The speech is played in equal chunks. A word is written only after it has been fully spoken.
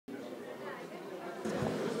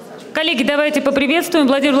Коллеги, давайте поприветствуем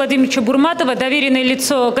Владимира Владимировича Бурматова, доверенное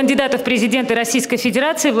лицо кандидата в президенты Российской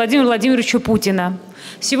Федерации Владимира Владимировича Путина.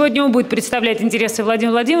 Сегодня он будет представлять интересы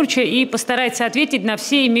Владимира Владимировича и постарается ответить на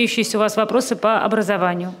все имеющиеся у вас вопросы по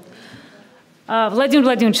образованию. Владимир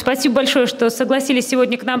Владимирович, спасибо большое, что согласились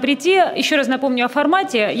сегодня к нам прийти. Еще раз напомню о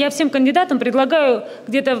формате. Я всем кандидатам предлагаю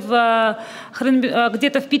где-то в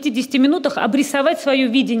 50 минутах обрисовать свое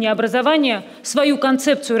видение образования, свою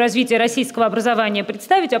концепцию развития российского образования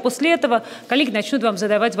представить, а после этого коллеги начнут вам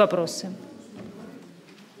задавать вопросы.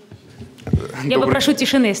 Я попрошу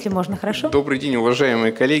тишины, если можно, хорошо? Добрый день,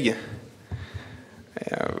 уважаемые коллеги.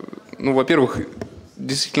 Ну, во-первых,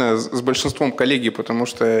 действительно, с большинством коллеги, потому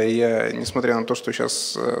что я, несмотря на то, что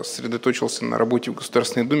сейчас сосредоточился на работе в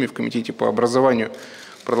Государственной Думе, в Комитете по образованию,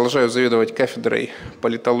 продолжаю заведовать кафедрой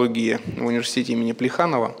политологии в университете имени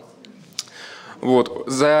Плеханова. Вот.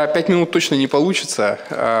 За 5 минут точно не получится,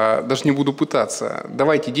 даже не буду пытаться.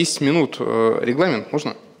 Давайте 10 минут. Регламент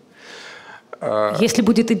можно? Если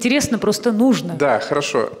будет интересно, просто нужно. Да,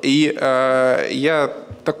 хорошо. И я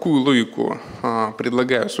такую логику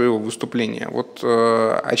предлагаю своего выступления. Вот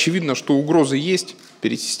очевидно, что угрозы есть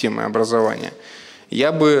перед системой образования.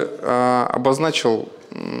 Я бы обозначил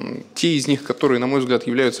те из них, которые, на мой взгляд,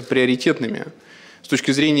 являются приоритетными с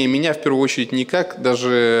точки зрения меня, в первую очередь, не как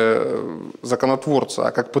даже законотворца,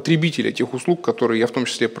 а как потребителя тех услуг, которые я в том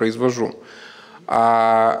числе произвожу.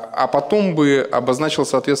 А потом бы обозначил,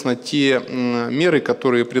 соответственно, те меры,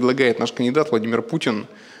 которые предлагает наш кандидат Владимир Путин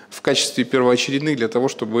в качестве первоочередных для того,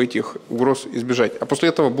 чтобы этих угроз избежать. А после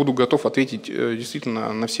этого буду готов ответить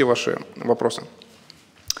действительно на все ваши вопросы.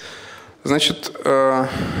 Значит,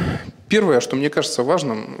 первое, что мне кажется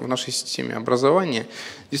важным в нашей системе образования,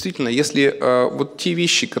 действительно, если вот те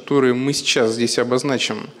вещи, которые мы сейчас здесь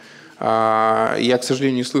обозначим, я, к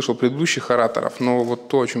сожалению, не слышал предыдущих ораторов, но вот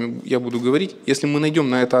то, о чем я буду говорить, если мы найдем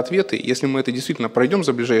на это ответы, если мы это действительно пройдем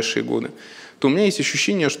за ближайшие годы, то у меня есть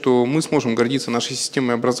ощущение, что мы сможем гордиться нашей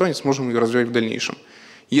системой образования, сможем ее развивать в дальнейшем.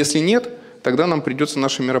 Если нет, тогда нам придется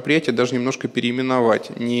наше мероприятие даже немножко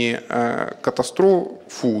переименовать. Не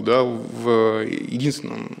катастрофу, да, в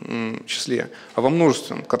единственном числе, а во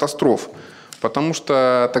множественном катастроф. Потому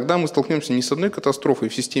что тогда мы столкнемся не с одной катастрофой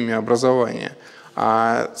в системе образования,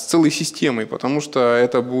 а с целой системой, потому что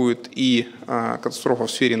это будет и катастрофа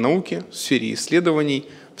в сфере науки, в сфере исследований,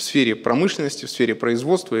 в сфере промышленности, в сфере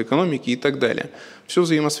производства, экономики и так далее. Все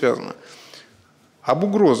взаимосвязано. Об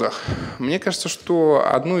угрозах. Мне кажется, что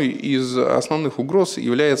одной из основных угроз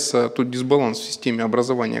является тот дисбаланс в системе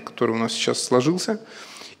образования, который у нас сейчас сложился,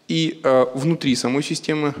 и внутри самой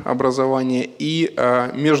системы образования, и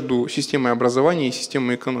между системой образования и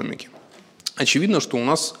системой экономики. Очевидно, что у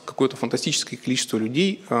нас какое-то фантастическое количество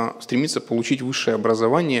людей стремится получить высшее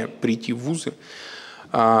образование, прийти в вузы.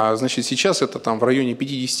 Значит, сейчас это там в районе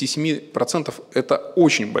 57%, это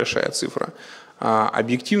очень большая цифра.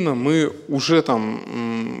 Объективно мы уже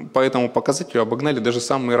там по этому показателю обогнали даже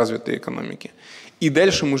самые развитые экономики. И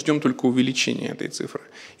дальше мы ждем только увеличения этой цифры.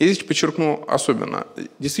 Я здесь подчеркну особенно.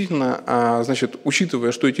 Действительно, значит,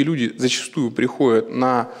 учитывая, что эти люди зачастую приходят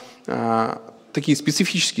на такие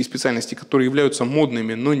специфические специальности, которые являются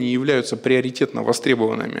модными, но не являются приоритетно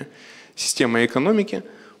востребованными системой экономики,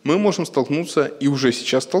 мы можем столкнуться, и уже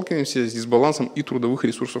сейчас сталкиваемся с дисбалансом и трудовых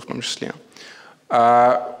ресурсов в том числе.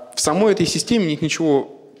 В самой этой системе нет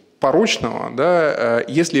ничего порочного, да,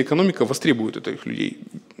 если экономика востребует этих людей.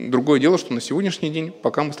 Другое дело, что на сегодняшний день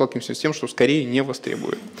пока мы сталкиваемся с тем, что скорее не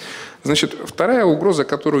востребует. Значит, вторая угроза,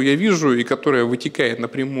 которую я вижу и которая вытекает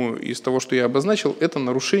напрямую из того, что я обозначил, это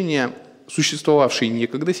нарушение существовавшей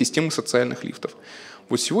некогда системы социальных лифтов.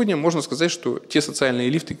 Вот сегодня можно сказать, что те социальные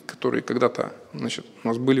лифты, которые когда-то, значит, у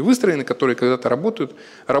нас были выстроены, которые когда-то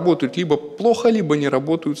работают либо плохо, либо не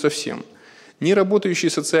работают совсем. Неработающие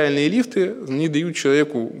социальные лифты не дают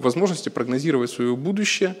человеку возможности прогнозировать свое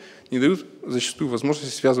будущее, не дают зачастую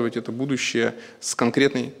возможности связывать это будущее с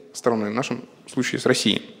конкретной стороной, в нашем случае с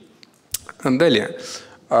Россией. Далее.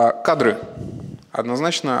 Кадры.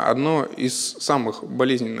 Однозначно одно из самых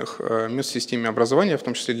болезненных мест в системе образования, в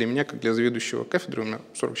том числе для меня, как для заведующего кафедры, у меня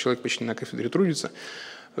 40 человек почти на кафедре трудится.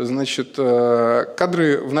 Значит,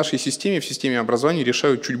 кадры в нашей системе, в системе образования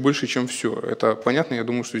решают чуть больше, чем все. Это понятно, я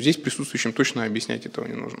думаю, что здесь присутствующим точно объяснять этого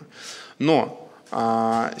не нужно. Но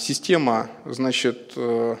система, значит,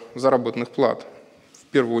 заработных плат, в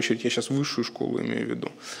первую очередь я сейчас высшую школу имею в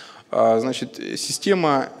виду, значит,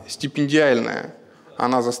 система стипендиальная,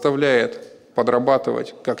 она заставляет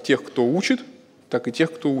подрабатывать как тех, кто учит, так и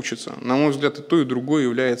тех, кто учится. На мой взгляд, и то, и другое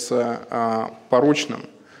является порочным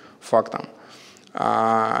фактом.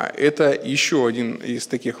 Это еще один из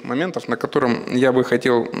таких моментов, на котором я бы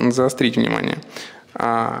хотел заострить внимание.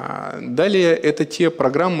 Далее это те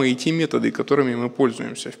программы и те методы, которыми мы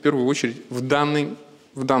пользуемся. В первую очередь в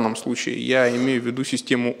данном случае я имею в виду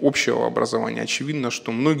систему общего образования. Очевидно,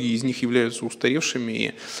 что многие из них являются устаревшими,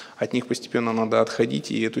 и от них постепенно надо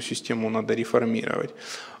отходить, и эту систему надо реформировать.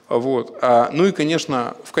 Вот. Ну и,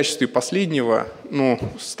 конечно, в качестве последнего,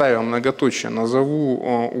 ставя многоточие, назову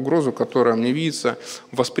угрозу, которая мне видится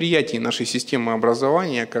в восприятии нашей системы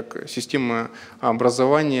образования как системы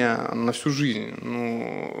образования на всю жизнь.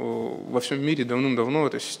 Во всем мире давным-давно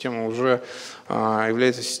эта система уже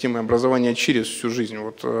является системой образования через всю жизнь.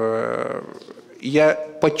 Вот, я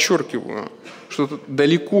подчеркиваю, что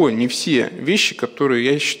далеко не все вещи, которые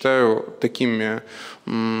я считаю такими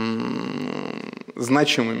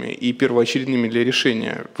значимыми и первоочередными для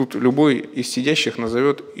решения. Тут любой из сидящих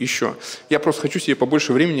назовет еще. Я просто хочу себе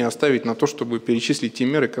побольше времени оставить на то, чтобы перечислить те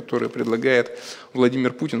меры, которые предлагает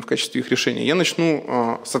Владимир Путин в качестве их решения. Я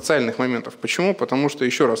начну с социальных моментов. Почему? Потому что,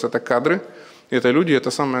 еще раз, это кадры, это люди,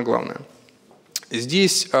 это самое главное.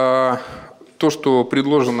 Здесь то, что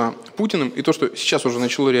предложено Путиным, и то, что сейчас уже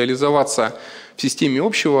начало реализоваться в системе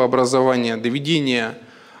общего образования, доведение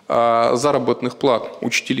заработных плат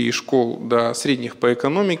учителей и школ до средних по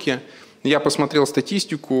экономике. Я посмотрел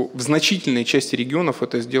статистику, в значительной части регионов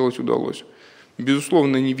это сделать удалось.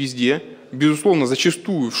 Безусловно, не везде. Безусловно,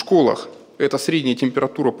 зачастую в школах это средняя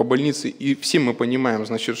температура по больнице, и все мы понимаем,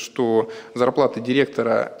 значит, что зарплата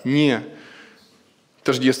директора не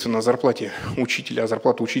тождественно зарплате учителя, а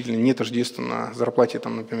зарплата учителя не тождественно зарплате,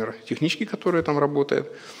 там, например, технички, которая там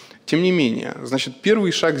работает. Тем не менее, значит,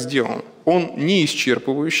 первый шаг сделан. Он не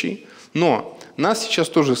исчерпывающий, но нас сейчас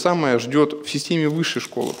то же самое ждет в системе высшей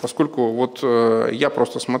школы, поскольку вот я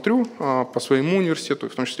просто смотрю по своему университету,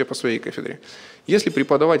 в том числе по своей кафедре. Если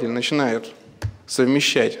преподаватель начинает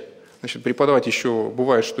совмещать, значит, преподавать еще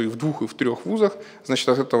бывает, что и в 2, и в 3 вузах, значит,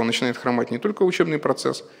 от этого начинает хромать не только учебный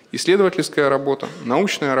процесс, исследовательская работа,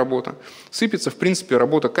 научная работа, сыпется, в принципе,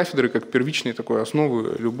 работа кафедры как первичной такой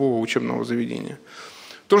основы любого учебного заведения.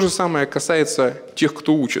 То же самое касается тех,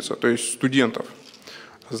 кто учится, то есть студентов.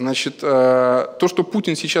 Значит, то, что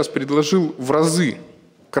Путин сейчас предложил в разы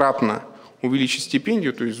кратно увеличить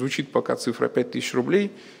стипендию, то есть звучит пока цифра 5000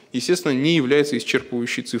 рублей, естественно, не является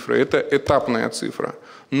исчерпывающей цифрой. Это этапная цифра.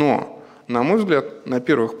 Но, на мой взгляд, на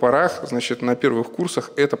первых порах, значит, на первых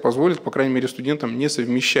курсах это позволит, по крайней мере, студентам не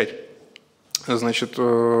совмещать, значит,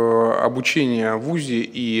 обучение в вузе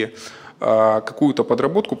и какую-то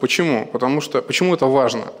подработку. Почему? Почему это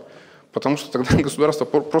важно? Потому что тогда государство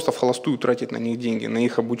просто вхолостую тратит на них деньги, на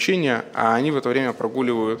их обучение, а они в это время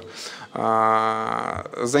прогуливают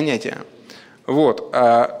занятия. Вот.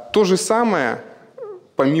 То же самое,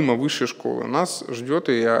 помимо высшей школы, нас ждет,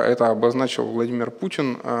 и это обозначил Владимир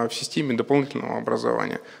Путин, в системе дополнительного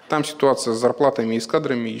образования. Там ситуация с зарплатами и с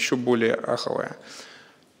кадрами еще более аховая.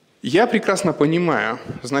 Я прекрасно понимаю,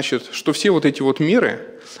 значит, что все вот эти вот меры,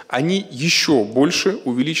 они еще больше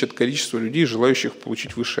увеличат количество людей, желающих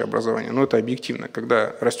получить высшее образование. Но это объективно.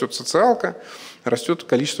 Когда растет социалка, растет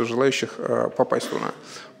количество желающих попасть туда.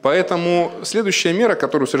 Поэтому следующая мера,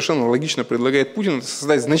 которую совершенно логично предлагает Путин, это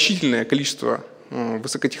создать значительное количество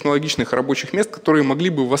высокотехнологичных рабочих мест, которые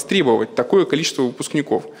могли бы востребовать такое количество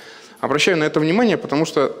выпускников. Обращаю на это внимание, потому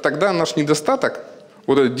что тогда наш недостаток,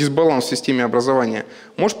 вот этот дисбаланс в системе образования,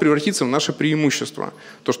 может превратиться в наше преимущество.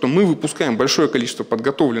 То, что мы выпускаем большое количество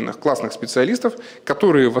подготовленных классных специалистов,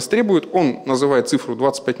 которые востребуют, он называет цифру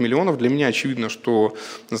 25 миллионов. Для меня очевидно, что,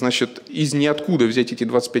 значит, из ниоткуда взять эти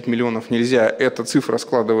 25 миллионов нельзя. Эта цифра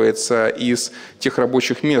складывается из тех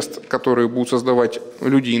рабочих мест, которые будут создавать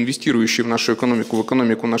люди, инвестирующие в нашу экономику, в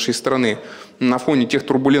экономику нашей страны, на фоне тех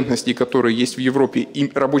турбулентностей, которые есть в Европе,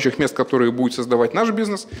 и рабочих мест, которые будет создавать наш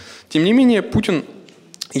бизнес. Тем не менее, Путин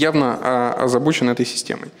явно озабочен этой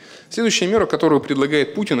системой. Следующая мера, которую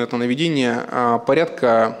предлагает Путин, это наведение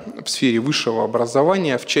порядка в сфере высшего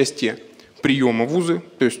образования в части приема в вузы.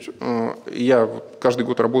 То есть я каждый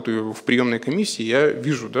год работаю в приемной комиссии, я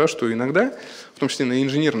вижу, да, что иногда, в том числе на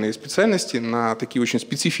инженерные специальности, на такие очень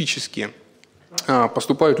специфические,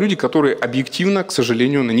 поступают люди, которые объективно, к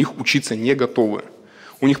сожалению, на них учиться не готовы.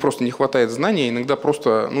 У них просто не хватает знания, иногда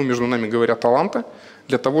просто, между нами говоря, таланта,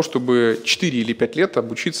 для того, чтобы 4 или 5 лет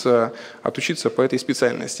отучиться по этой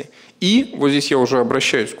специальности. И вот здесь я уже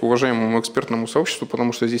обращаюсь к уважаемому экспертному сообществу,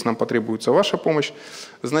 потому что здесь нам потребуется ваша помощь.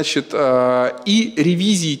 Значит, и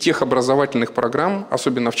ревизии тех образовательных программ,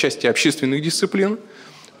 особенно в части общественных дисциплин,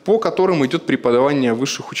 по которым идет преподавание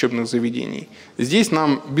высших учебных заведений. Здесь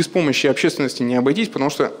нам без помощи общественности не обойтись, потому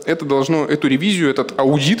что эту ревизию, этот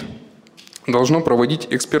аудит должно проводить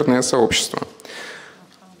экспертное сообщество.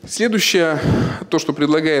 Следующее, то, что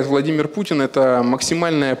предлагает Владимир Путин, это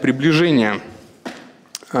максимальное приближение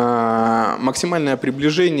максимальное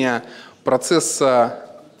приближение процесса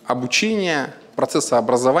обучения, процесса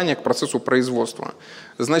образования к процессу производства.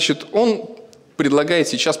 Значит, он предлагает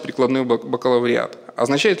сейчас прикладной бакалавриат.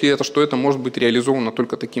 Означает ли это, что это может быть реализовано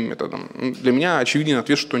только таким методом? Для меня очевиден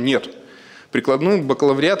ответ, что нет. Прикладной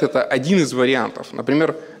бакалавриат – это один из вариантов.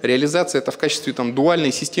 Например, реализация это в качестве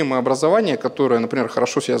дуальной системы образования, которая, например,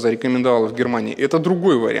 хорошо себя зарекомендовала в Германии, это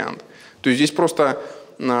другой вариант. То есть здесь просто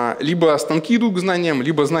либо станки идут к знаниям,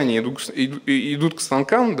 либо знания идут к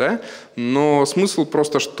станкам, да? Но смысл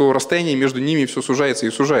просто, что расстояние между ними все сужается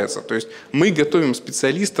и сужается. То есть мы готовим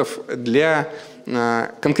специалистов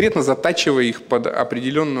конкретно затачивая их под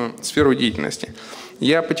определенную сферу деятельности.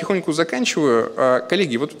 Я потихоньку заканчиваю.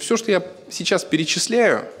 Коллеги, вот все, что я сейчас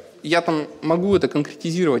перечисляю, я могу это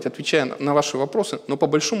конкретизировать, отвечая на ваши вопросы, но по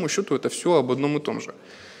большому счету это все об одном и том же.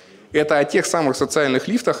 Это о тех самых социальных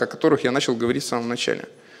лифтах, о которых я начал говорить в самом начале.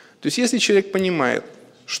 То есть если человек понимает,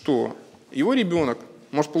 что его ребенок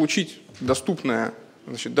может получить доступное,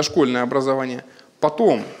 дошкольное образование,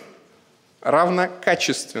 потом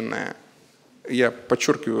равнокачественное, я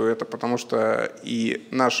подчеркиваю это, потому что и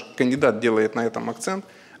наш кандидат делает на этом акцент,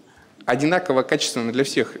 одинаково качественно для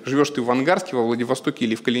всех. Живешь ты в Ангарске, во Владивостоке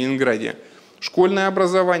или в Калининграде. Школьное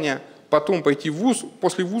образование, потом пойти в вуз,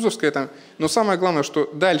 после вузовское. Но самое главное, что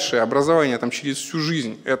дальше образование через всю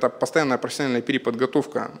жизнь, это постоянная профессиональная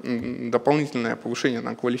переподготовка, дополнительное повышение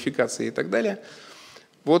квалификации и так далее.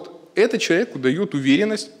 Вот это человеку дает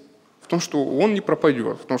уверенность в том, что он не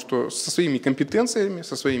пропадет, в том, что со своими компетенциями,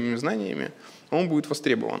 со своими знаниями он будет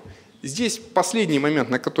востребован. Здесь последний момент,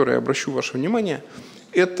 на который я обращу ваше внимание,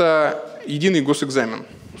 это единый госэкзамен.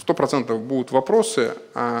 100% будут вопросы.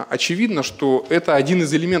 Очевидно, что это один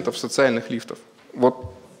из элементов социальных лифтов.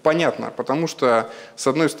 Вот понятно, потому что, с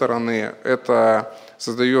одной стороны, это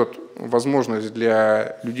создает возможность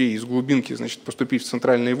для людей из глубинки поступить в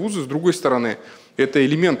центральные вузы, с другой стороны, это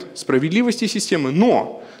элемент справедливости системы,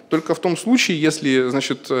 но только в том случае, если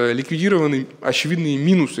ликвидированы очевидные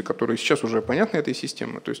минусы, которые сейчас уже понятны этой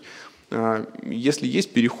системы. То есть, если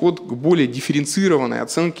есть переход к более дифференцированной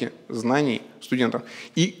оценке знаний студентов.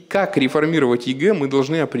 И как реформировать ЕГЭ, мы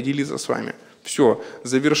должны определиться с вами. Все,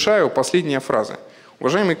 завершаю, последняя фраза.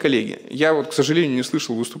 Уважаемые коллеги, я к сожалению, не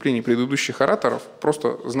слышал выступлений предыдущих ораторов,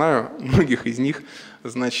 просто знаю многих из них.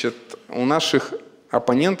 У наших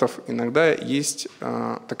оппонентов иногда есть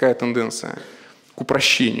такая тенденция к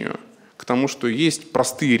упрощению, к тому, что есть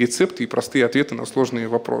простые рецепты и простые ответы на сложные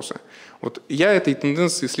вопросы. Вот я этой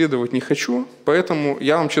тенденции исследовать не хочу, поэтому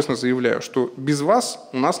я вам честно заявляю, что без вас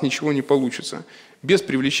у нас ничего не получится. Без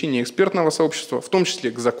привлечения экспертного сообщества, в том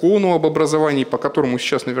числе к закону об образовании, по которому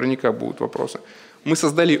сейчас наверняка будут вопросы, мы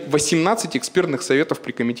создали 18 экспертных советов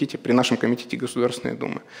при нашем комитете Государственной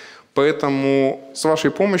Думы. Поэтому с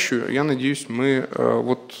вашей помощью, я надеюсь, мы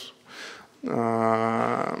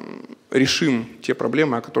решим те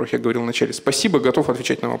проблемы, о которых я говорил в начале. Спасибо, готов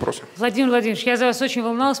отвечать на вопросы. Владимир Владимирович, я за вас очень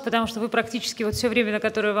волновалась, потому что вы практически все время,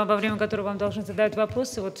 во время которого вам должны задавать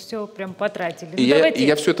вопросы, все прям потратили. И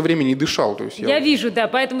я все это время не дышал. То есть я вижу, да.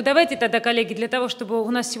 Поэтому давайте тогда, коллеги, для того, чтобы у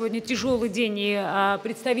нас сегодня тяжелый день, и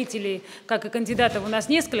представителей, как и кандидатов, у нас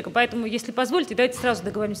несколько, поэтому, если позволите, давайте сразу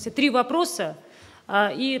договоримся. 3 вопроса.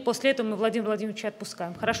 И после этого мы Владимира Владимировича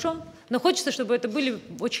отпускаем. Хорошо? Но хочется, чтобы это были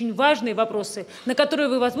очень важные вопросы, на которые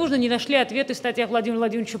вы, возможно, не нашли ответы в статьях Владимира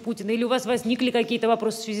Владимировича Путина, или у вас возникли какие-то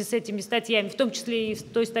вопросы в связи с этими статьями, в том числе и с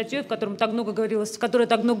той статьей, в которой так много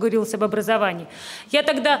говорилось об образовании. Я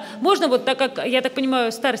тогда, можно так как, я так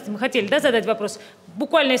понимаю, Старостин, мы хотели, задать вопрос?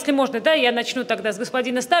 Буквально, если можно, я начну тогда с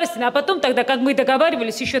господина Старостина, а потом тогда, как мы и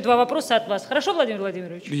договаривались, еще 2 вопроса от вас. Хорошо, Владимир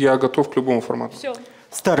Владимирович? Я готов к любому формату. Все.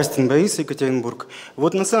 Старостин Борис, Екатеринбург.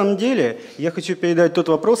 Вот на самом деле я хочу передать тот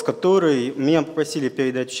вопрос, который меня попросили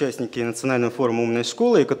передать участники Национального форума «Умной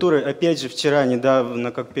школы», и который, опять же, вчера,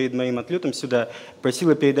 недавно, как перед моим отлетом сюда,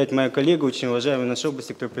 просила передать моя коллега, очень уважаемая в нашей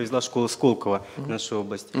области, которая привезла школу Сколково в нашу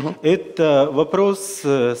область. Это вопрос,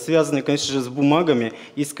 связанный, конечно же, с бумагами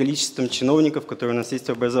и с количеством чиновников, которые у нас есть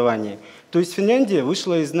в образовании. То есть Финляндия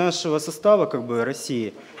вышла из нашего состава,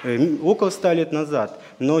 России, около 100 лет назад,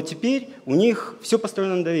 но теперь у них все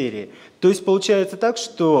построено на доверии. То есть получается так,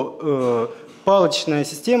 что палочная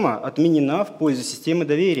система отменена в пользу системы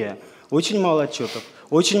доверия. Очень мало отчетов,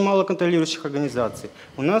 очень мало контролирующих организаций.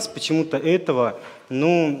 У нас почему-то этого,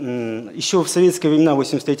 еще в советские времена, в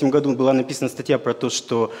 1983 году была написана статья про то,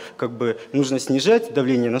 что нужно снижать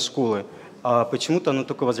давление на школы, а почему-то оно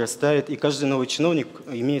только возрастает, и каждый новый чиновник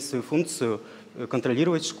имеет свою функцию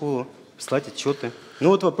контролировать школу, слать отчеты. Ну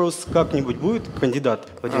вот вопрос, как-нибудь будет кандидат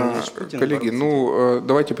Владимир Путин? Коллеги, ну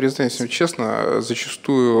давайте признаемся честно,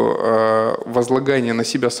 зачастую возлагание на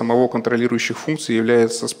себя самого контролирующих функций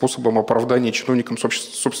является способом оправдания чиновникам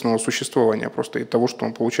собственного существования просто и того, что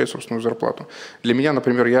он получает собственную зарплату. Для меня,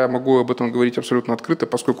 например, я могу об этом говорить абсолютно открыто,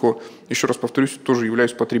 поскольку, еще раз повторюсь, тоже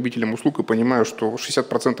являюсь потребителем услуг и понимаю, что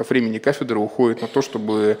 60% времени кафедры уходит на то,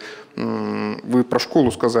 чтобы вы про школу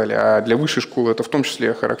сказали, а для высшей школы это в том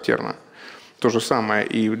числе характерно. То же самое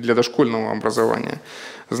и для дошкольного образования.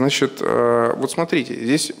 Значит, вот смотрите,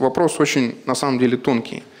 здесь вопрос очень, на самом деле,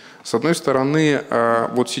 тонкий. С одной стороны,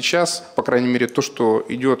 вот сейчас, по крайней мере, то, что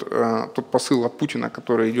идет, тот посыл от Путина,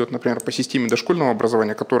 который идет, например, по системе дошкольного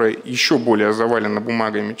образования, которая еще более завалена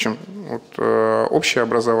бумагами, чем вот, общее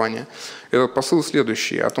образование, этот посыл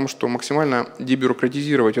следующий, о том, что максимально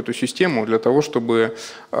дебюрократизировать эту систему для того, чтобы,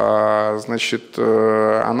 значит,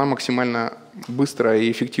 она максимально быстро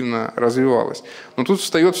и эффективно развивалась. Но тут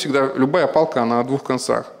встает всегда, любая палка, она о двух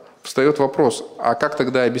концах. Встает вопрос, а как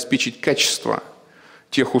тогда обеспечить качество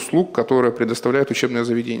тех услуг, которые предоставляют учебное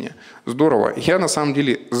заведение? Здорово. Я на самом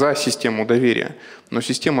деле за систему доверия. Но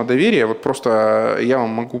система доверия, вот просто я вам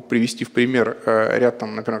могу привести в пример ряд,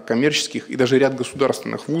 там, например, коммерческих и даже ряд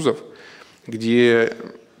государственных вузов, где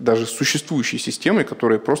даже существующие системы,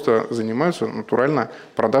 которые просто занимаются натурально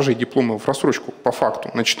продажей дипломов в рассрочку, по факту.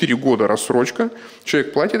 На 4 года рассрочка,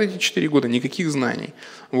 человек платит эти 4 года, никаких знаний.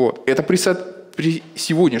 Вот. Это при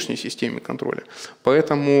сегодняшней системе контроля.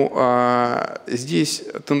 Поэтому здесь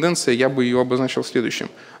тенденция, я бы ее обозначил следующим.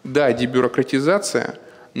 Да, дебюрократизация,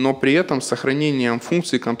 но при этом с сохранением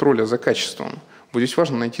функции контроля за качеством. Вот здесь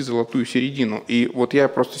важно найти золотую середину. И вот я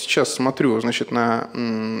просто сейчас смотрю, значит,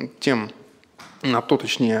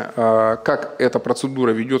 как эта процедура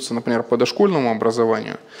ведется, например, по дошкольному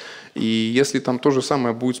образованию. И если там то же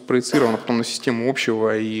самое будет спроецировано потом на систему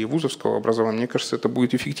общего и вузовского образования, мне кажется, это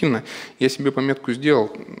будет эффективно. Я себе пометку сделал,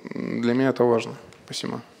 для меня это важно.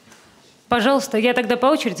 Спасибо. Пожалуйста, я тогда по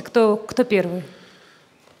очереди, кто первый?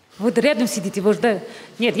 Вы рядом сидите, вы ждали.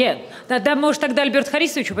 Нет, да, может, тогда Альберту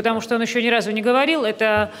Харисовичу, потому что он еще ни разу не говорил.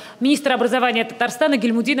 Это министр образования Татарстана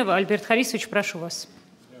Гильмудинова. Альберт Харисович, прошу вас.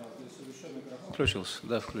 Включился,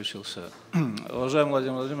 да, включился. Уважаемый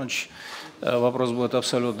Владимир Владимирович, вопрос будет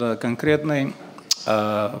абсолютно конкретный.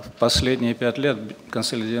 В последние 5 лет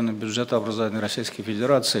консолидированный бюджет образования Российской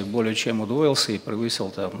Федерации более чем удвоился и превысил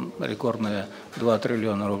там рекордные 2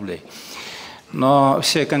 триллиона рублей. Но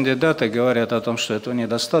все кандидаты говорят о том, что этого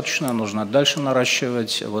недостаточно, нужно дальше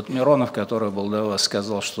наращивать. Вот Миронов, который был до вас,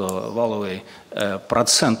 сказал, что валовый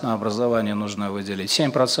процент на образование нужно выделить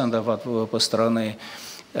 7% от ВВП страны.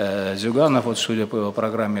 Зюганов, вот, судя по его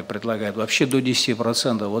программе, предлагает вообще до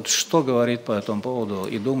 10%. Вот что говорит по этому поводу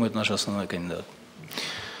и думает наш основной кандидат?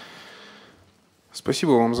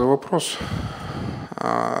 Спасибо вам за вопрос.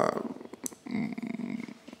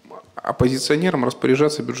 Оппозиционерам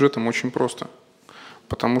распоряжаться бюджетом очень просто,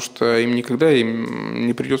 потому что им никогда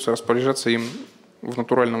не придется распоряжаться им в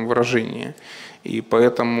натуральном выражении. И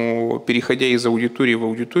поэтому, переходя из аудитории в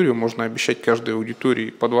аудиторию, можно обещать каждой аудитории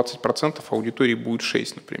по 20%, а аудитории будет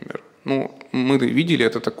 6, например. Ну, мы видели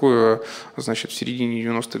это такое, значит, в середине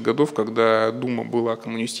 90-х годов, когда Дума была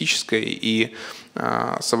коммунистической, и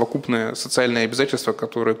совокупное социальное обязательство,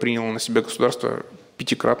 которое приняло на себя государство,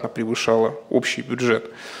 5-кратно превышало общий бюджет.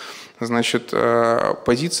 Значит,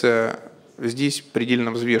 позиция здесь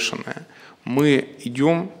предельно взвешенная. Мы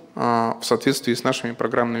идем в соответствии с нашими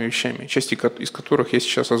программными вещами, части из которых я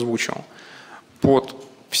сейчас озвучил. Под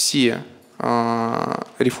все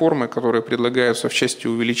реформы, которые предлагаются в части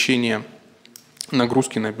увеличения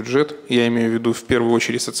нагрузки на бюджет, я имею в виду в первую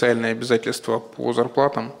очередь социальные обязательства по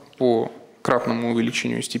зарплатам, по кратному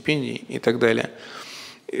увеличению стипендий и так далее,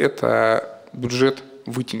 это бюджет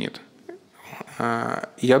вытянет.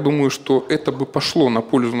 Я думаю, что это бы пошло на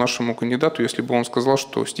пользу нашему кандидату, если бы он сказал,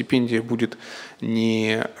 что стипендия будет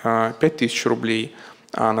не 5000 рублей,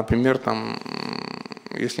 а, например, там,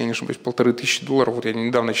 если я не ошибаюсь, $1500. Вот я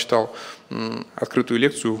недавно читал открытую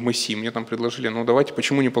лекцию в МСИ, мне там предложили, ну давайте,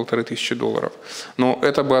 почему не $1500? Но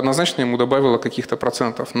это бы однозначно ему добавило каких-то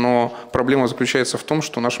процентов, но проблема заключается в том,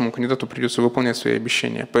 что нашему кандидату придется выполнять свои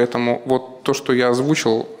обещания. Поэтому вот то, что я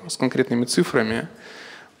озвучил с конкретными цифрами,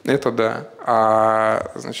 это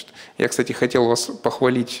да. Значит, я, кстати, хотел вас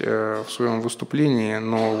похвалить в своем выступлении,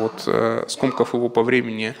 но вот скомкав его по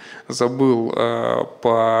времени, забыл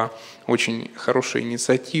по очень хорошей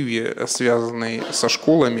инициативе, связанной со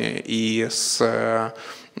школами и с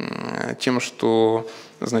тем, что,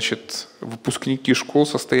 значит, выпускники школ,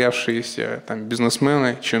 состоявшиеся там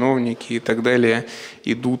бизнесмены, чиновники и так далее,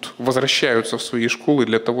 возвращаются в свои школы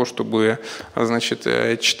для того, чтобы, значит,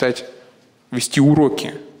 читать вести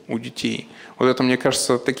уроки у детей. Вот это, мне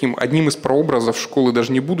кажется, таким одним из прообразов школы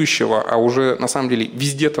даже не будущего, а уже на самом деле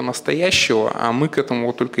везде-то настоящего, а мы к этому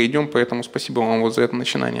вот только идем, поэтому спасибо вам вот за это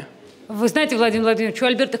начинание. Вы знаете, Владимир Владимирович, у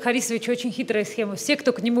Альберта Харисовича очень хитрая схема. Все,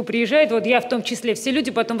 кто к нему приезжает, вот я в том числе, все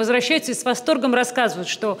люди потом возвращаются и с восторгом рассказывают,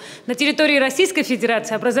 что на территории Российской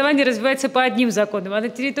Федерации образование развивается по одним законам, а на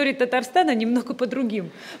территории Татарстана немного по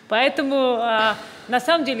другим. Поэтому, на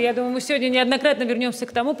самом деле, я думаю, мы сегодня неоднократно вернемся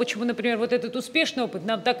к тому, почему, например, вот этот успешный опыт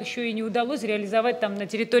нам так еще и не удалось реализовать там на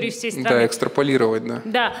территории всей страны. Да, экстраполировать, да.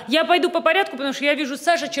 Да, я пойду по порядку, потому что я вижу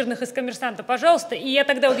Саша Черных из «Коммерсанта», пожалуйста, и я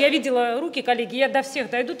тогда, вот я видела руки, коллеги, я до всех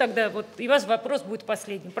дойду тогда, вот, и у вас вопрос будет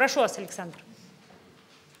последним. Прошу вас, Александр.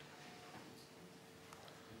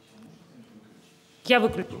 Я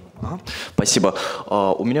выключу. Спасибо.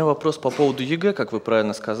 У меня вопрос по поводу ЕГЭ, как вы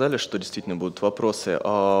правильно сказали, что действительно будут вопросы.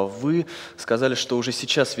 Вы сказали, что уже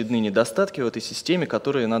сейчас видны недостатки в этой системе,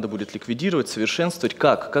 которые надо будет ликвидировать, совершенствовать.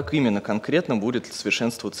 Как именно конкретно будет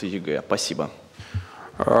совершенствоваться ЕГЭ? Спасибо.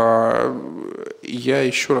 Я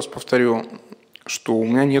еще раз повторю, что у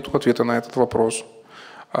меня нет ответа на этот вопрос,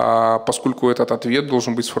 поскольку этот ответ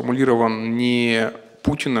должен быть сформулирован не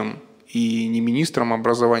Путиным и не министром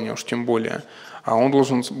образования, уж тем более, а он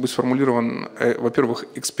должен быть сформулирован, во-первых,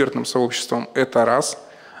 экспертным сообществом, это раз,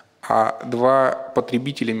 а два,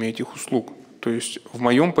 потребителями этих услуг. То есть в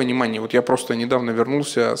моем понимании, вот я просто недавно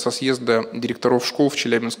вернулся со съезда директоров школ в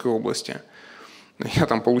Челябинской области. Я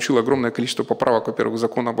там получил огромное количество поправок, во-первых, к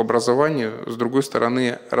закону об образовании, с другой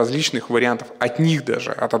стороны, различных вариантов, от них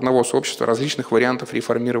даже, от одного сообщества, различных вариантов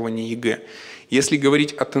реформирования ЕГЭ. Если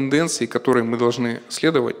говорить о тенденции, которой мы должны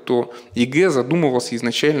следовать, то ЕГЭ задумывался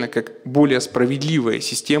изначально как более справедливая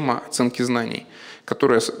система оценки знаний,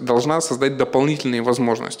 которая должна создать дополнительные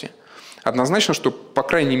возможности. Однозначно, что по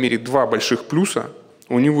крайней мере два больших плюса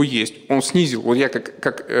у него есть. Он снизил, вот я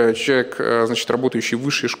как человек, значит, работающий в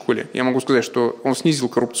высшей школе, я могу сказать, что он снизил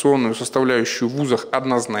коррупционную составляющую в вузах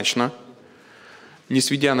однозначно, не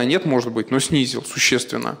сведя на нет, может быть, но снизил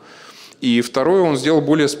существенно. И второе, он сделал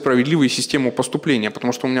более справедливую систему поступления,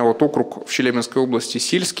 потому что у меня вот округ в Челябинской области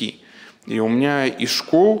сельский, и у меня из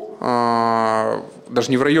школ, даже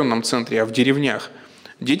не в районном центре, а в деревнях,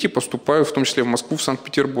 дети поступают, в том числе в Москву, в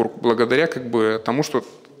Санкт-Петербург, благодаря тому, что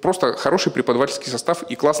просто хороший преподавательский состав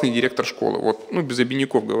и классный директор школы. Вот, ну, без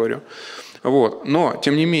обиняков говорю. Вот. Но,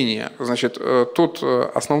 тем не менее, значит, тот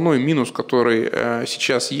основной минус, который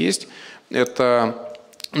сейчас есть, это,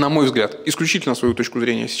 на мой взгляд, исключительно свою точку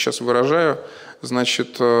зрения сейчас выражаю,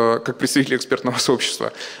 значит, как представитель экспертного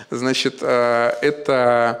сообщества, значит,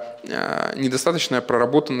 это недостаточная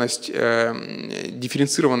проработанность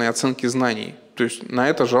дифференцированной оценки знаний. То есть на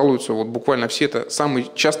это жалуются вот буквально все. Это самая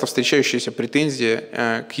часто встречающаяся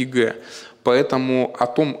претензия к ЕГЭ. Поэтому о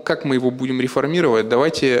том, как мы его будем реформировать,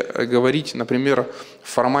 давайте говорить, например, в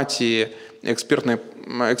формате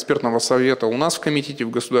экспертного совета у нас в комитете, в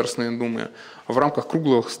Государственной Думе, в рамках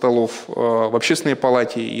круглых столов, в Общественной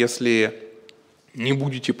палате, если не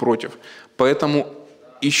будете против. Поэтому,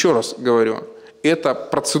 еще раз говорю, это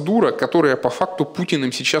процедура, которая по факту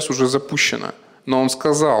Путиным сейчас уже запущена. Но он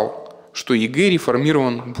сказал, что ЕГЭ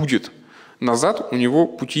реформирован будет. Назад у него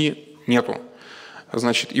пути нету.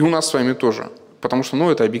 Значит, и у нас с вами тоже. Потому что,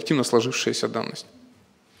 ну, это объективно сложившаяся данность.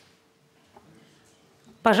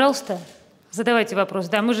 Пожалуйста, задавайте вопрос.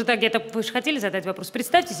 Да, мы же так, вы же хотели задать вопрос.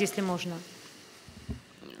 Представьтесь, если можно.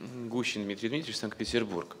 Гущин Дмитрий Дмитриевич,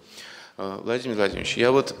 Санкт-Петербург. Владимир Владимирович,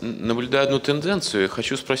 я вот наблюдаю одну тенденцию,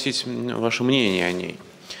 хочу спросить ваше мнение о ней.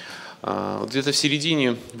 Где-то в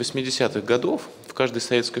середине 80-х годов в каждой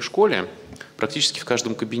советской школе, практически в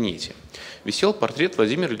каждом кабинете, висел портрет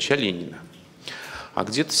Владимира Ильича Ленина. А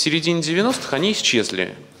где-то в середине 90-х они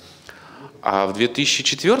исчезли. А в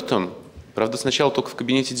 2004-м, правда, сначала только в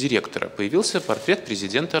кабинете директора, появился портрет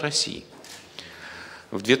президента России.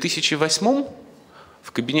 В 2008-м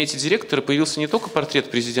в кабинете директора появился не только портрет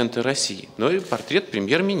президента России, но и портрет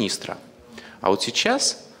премьер-министра. А вот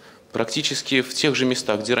сейчас практически в тех же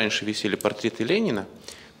местах, где раньше висели портреты Ленина,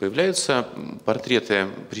 появляются портреты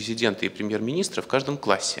президента и премьер-министра в каждом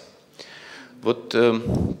классе. Вот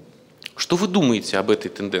что вы думаете об этой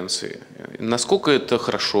тенденции? Насколько это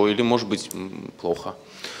хорошо или, может быть, плохо?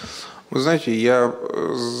 Вы знаете, я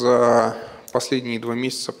за последние 2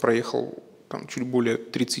 месяца проехал там чуть более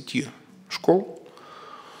 30 школ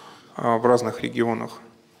в разных регионах.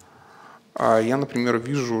 А я, например,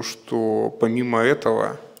 вижу, что помимо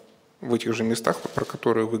этого в этих же местах, про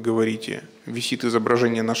которые вы говорите, висит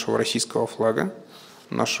изображение нашего российского флага,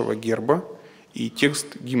 нашего герба и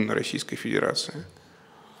текст гимна Российской Федерации.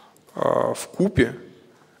 Вкупе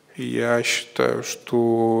я считаю,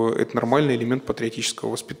 что это нормальный элемент патриотического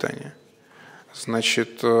воспитания.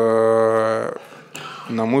 Значит, на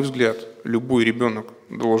мой взгляд, любой ребенок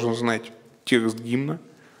должен знать текст гимна,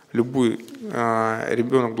 любой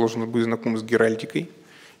ребенок должен быть знаком с геральдикой,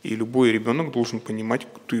 и любой ребенок должен понимать,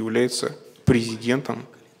 кто является президентом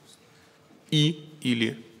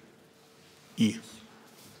или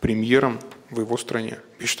премьером в его стране.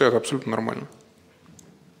 Я считаю, это абсолютно нормально.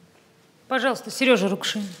 Пожалуйста, Сережа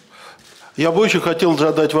Рукшин. Я бы очень хотел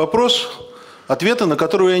задать вопрос, ответа на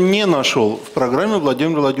который я не нашел в программе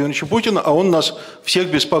Владимира Владимировича Путина, а он нас всех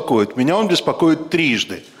беспокоит. Меня он беспокоит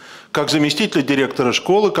трижды. Как заместитель директора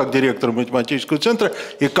школы, как директор математического центра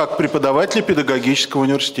и как преподаватель педагогического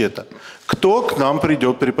университета. Кто к нам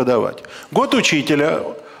придет преподавать? Год учителя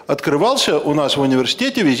открывался у нас в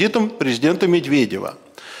университете визитом президента Медведева.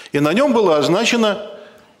 И на нем была означена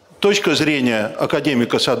точка зрения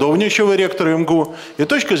академика Садовничева, ректора МГУ, и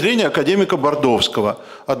точка зрения академика Бордовского,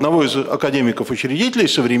 одного из академиков-учредителей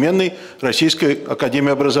современной Российской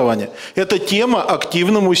академии образования. Эта тема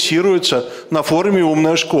активно муссируется на форуме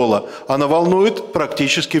 «Умная школа». Она волнует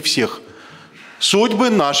практически всех.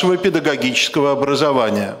 Судьбы нашего педагогического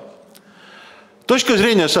образования. Точка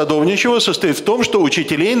зрения Садовничева состоит в том, что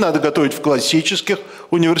учителей надо готовить в классических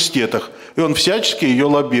университетах, и он всячески ее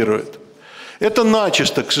лоббирует. Это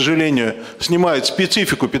начисто, к сожалению, снимает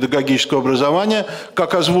специфику педагогического образования,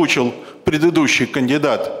 как озвучил предыдущий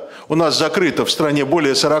кандидат. У нас закрыто в стране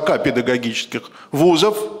более 40 педагогических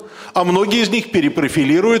вузов, а многие из них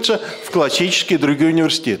перепрофилируются в классические другие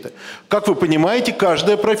университеты. Как вы понимаете,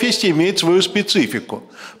 каждая профессия имеет свою специфику.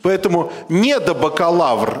 Поэтому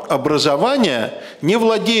недобакалавр образования не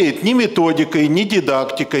владеет ни методикой, ни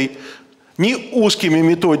дидактикой, ни узкими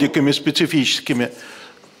методиками специфическими.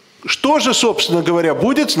 Что же, собственно говоря,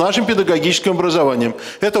 будет с нашим педагогическим образованием?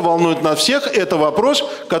 Это волнует нас всех, это вопрос,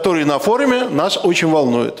 который на форуме нас очень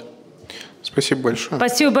волнует. Спасибо большое.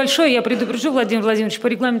 Спасибо большое. Я предупрежу, Владимир Владимирович, по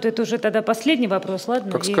регламенту это уже тогда последний вопрос,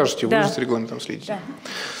 ладно? Как скажете, вы же с регламентом следите.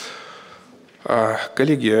 Да.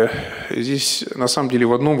 Коллеги, здесь на самом деле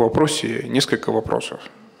в одном вопросе несколько вопросов.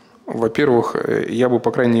 Во-первых, я бы,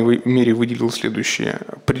 по крайней мере, выделил следующее.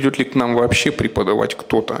 Придет ли к нам вообще преподавать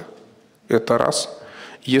кто-то? Это раз.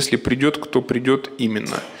 Если придет, кто придет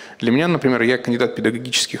именно. Для меня, например, я кандидат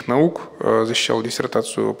педагогических наук, защищал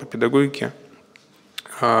диссертацию по педагогике.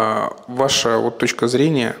 Ваша вот точка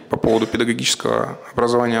зрения по поводу педагогического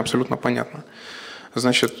образования абсолютно понятна.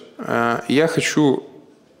 Значит, я хочу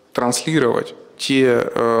транслировать те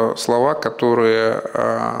слова, которые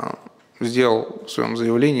сделал в своем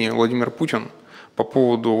заявлении Владимир Путин по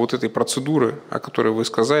поводу вот этой процедуры, о которой вы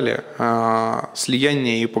сказали,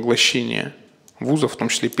 слияния и поглощения вузов, в том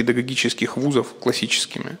числе педагогических вузов,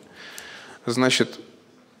 классическими. Значит,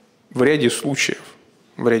 в ряде случаев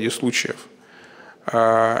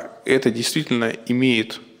это действительно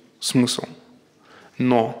имеет смысл.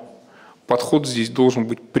 Но подход здесь должен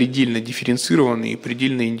быть предельно дифференцированный и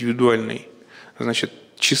предельно индивидуальный. Значит,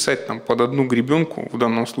 чесать там под одну гребенку в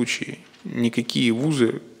данном случае никакие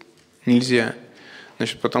вузы нельзя.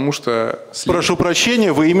 Значит, потому что... Прошу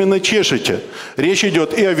прощения, вы именно чешете. Речь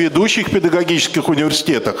идет и о ведущих педагогических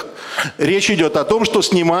университетах. Речь идет о том, что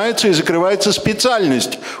снимается и закрывается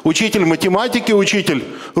специальность. Учитель математики, учитель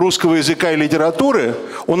русского языка и литературы.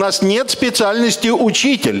 У нас нет специальности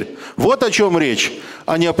учитель. Вот о чем речь,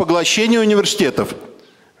 а не о поглощении университетов.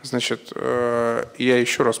 Значит, я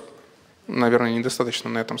еще раз, наверное, недостаточно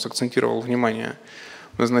на этом сакцентировал внимание.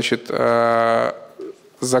 Значит,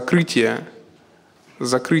 закрытие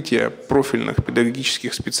профильных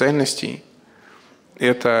педагогических специальностей –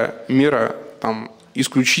 это мера там,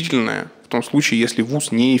 исключительная в том случае, если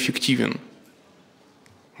вуз неэффективен.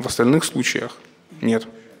 В остальных случаях нет.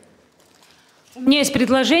 У меня есть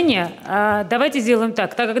предложение. Давайте сделаем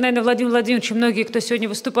так. Так как, наверное, Владимир Владимирович и многие, кто сегодня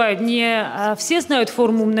выступают, не все знают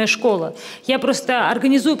форум «Умная школа», я просто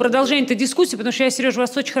организую продолжение этой дискуссии, потому что я, Сережа,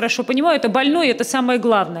 вас очень хорошо понимаю. Это больное, это самое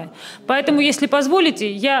главное. Поэтому, если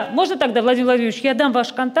позволите, можно тогда, Владимир Владимирович, я дам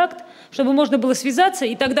ваш контакт, чтобы можно было связаться,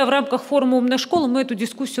 и тогда в рамках форума «Умная школа» мы эту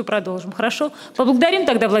дискуссию продолжим. Хорошо? Поблагодарим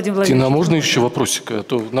тогда, Владимир Владимирович. Тина, можно еще вопросик? А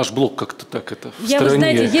то наш блок как-то так это в стороне. Вы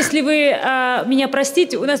знаете, если вы меня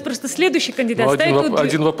простите, у нас просто следующий кандидат.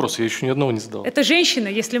 Один вопрос, я еще ни одного не задал. Это женщина,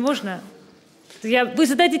 если можно. Вы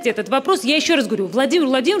зададите этот вопрос. Я еще раз говорю, Владимиру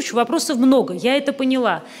Владимировичу вопросов много, я это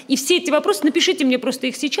поняла. И все эти вопросы, напишите мне просто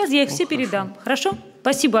их сейчас, я их все передам. Хорошо?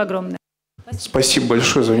 Спасибо огромное. Спасибо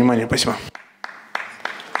большое за внимание. Спасибо.